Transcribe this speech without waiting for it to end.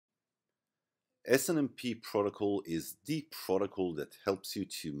Snmp protocol is the protocol that helps you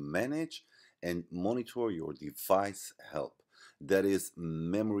to manage and monitor your device health. That is,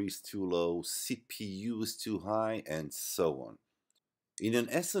 memory is too low, CPU is too high, and so on. In an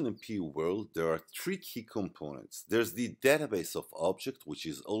Snmp world, there are three key components. There's the database of object, which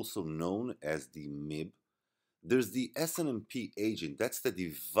is also known as the MIB. There's the Snmp agent. That's the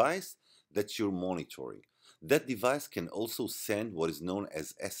device that you're monitoring. That device can also send what is known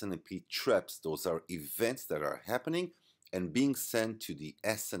as Snmp traps. Those are events that are happening and being sent to the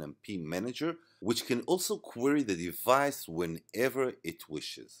Snmp manager, which can also query the device whenever it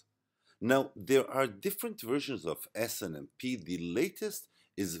wishes. Now, there are different versions of Snmp. The latest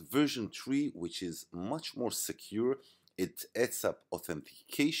is version 3, which is much more secure. It adds up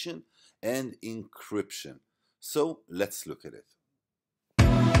authentication and encryption. So let's look at it.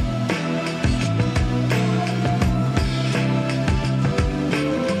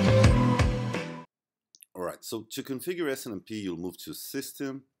 All right, so to configure Snmp, you'll move to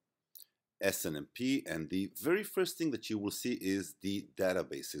System, Snmp, and the very first thing that you will see is the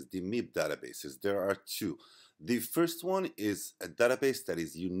databases, the MIB databases. There are two. The first one is a database that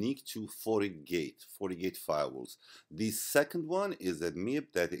is unique to Fortigate firewalls. The second one is a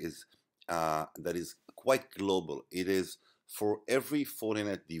MIB that is quite global. It is for every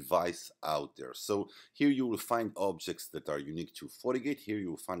Fortinet device out there. So here you will find objects that are unique to Fortigate. Here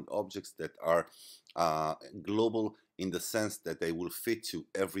you will find objects that are global in the sense that they will fit to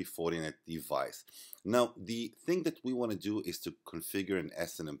every Fortinet device. Now, the thing that we want to do is to configure an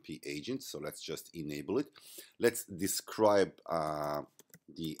Snmp agent. So let's just enable it. Let's describe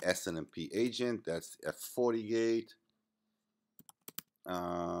the Snmp agent. That's a Fortigate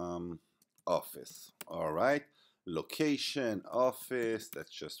office. All right. Location, office.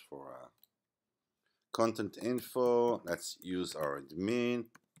 That's just for content info. Let's use our admin,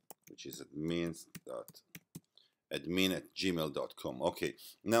 which is admin@gmail.com. Okay,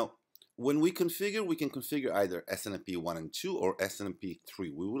 now when we can configure either Snmp 1 and 2 or Snmp 3.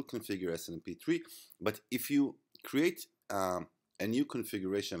 We will configure Snmp 3, but if you create a new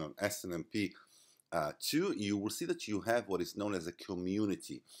configuration on Snmp 2, you will see that you have what is known as a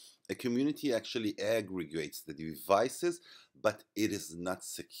community. A community actually aggregates the devices, but it is not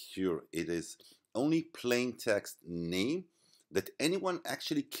secure. It is only plain text name that anyone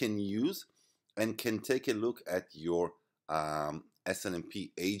actually can use and can take a look at your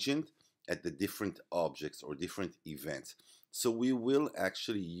Snmp agent at the different objects or different events. So we will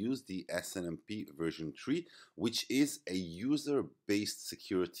actually use the Snmp version 3, which is a user-based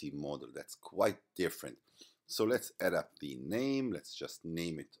security model. That's quite different. So let's add up the name. Let's just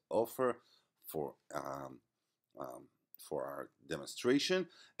name it offer for our demonstration.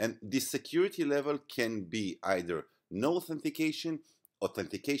 And the security level can be either no authentication,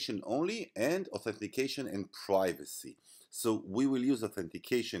 authentication only, and authentication and privacy. So we will use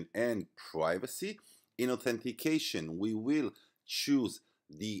authentication and privacy. In authentication, we will choose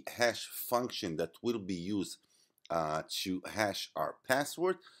the hash function that will be used to hash our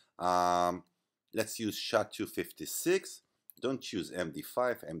password. Let's use SHA-256. Don't use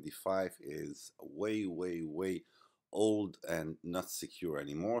MD5. MD5 is way old and not secure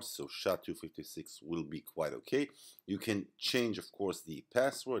anymore, so SHA-256 will be quite okay. You can change, of course, the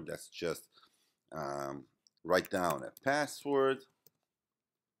password. That's just write down a password.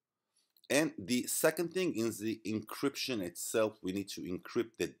 And the second thing is the encryption itself. We need to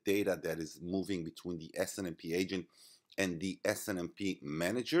encrypt the data that is moving between the Snmp agent and the Snmp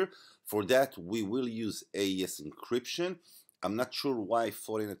manager. For that, we will use AES encryption. I'm not sure why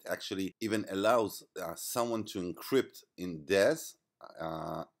Fortinet actually even allows someone to encrypt in DES.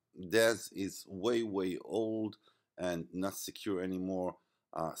 DES is way old and not secure anymore.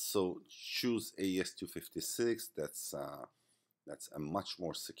 So choose AES 256. That's a much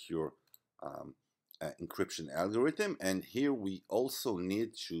more secure encryption algorithm. And here we also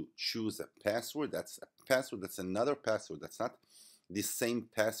need to choose a password. That's a password. That's another password. That's not the same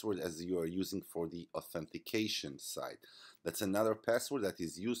password as you are using for the authentication side. That's another password that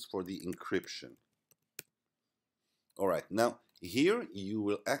is used for the encryption. All right, now here you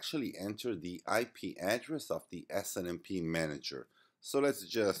will actually enter the IP address of the Snmp manager. So let's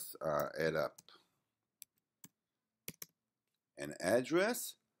just add up an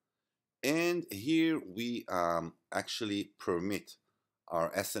address. And here we actually permit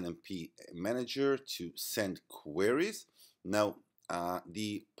our Snmp manager to send queries. Now,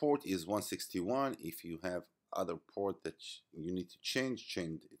 the port is 161. If you have other port that you need to change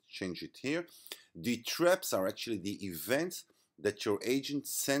it here. The traps are actually the events that your agent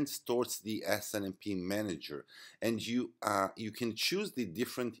sends towards the Snmp manager, and you can choose the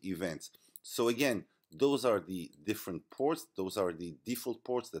different events. So again, those are the different ports. Those are the default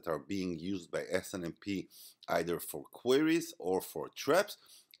ports that are being used by SNMP either for queries or for traps.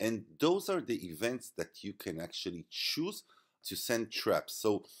 And those are the events that you can actually choose to send traps.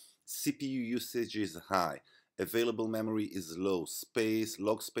 So CPU usage is high, available memory is low,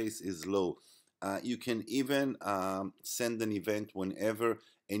 log space is low. You can even send an event whenever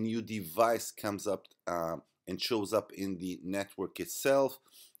a new device comes up and shows up in the network itself,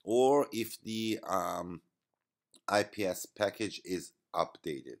 or if the IPS package is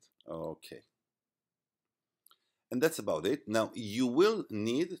updated. Okay. And that's about it. Now, you will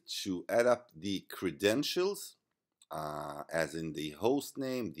need to add up the credentials, as in the host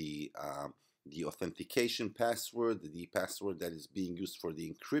name, the authentication password, the password that is being used for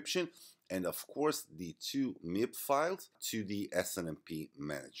the encryption, and of course the two MIB files to the SNMP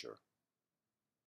manager.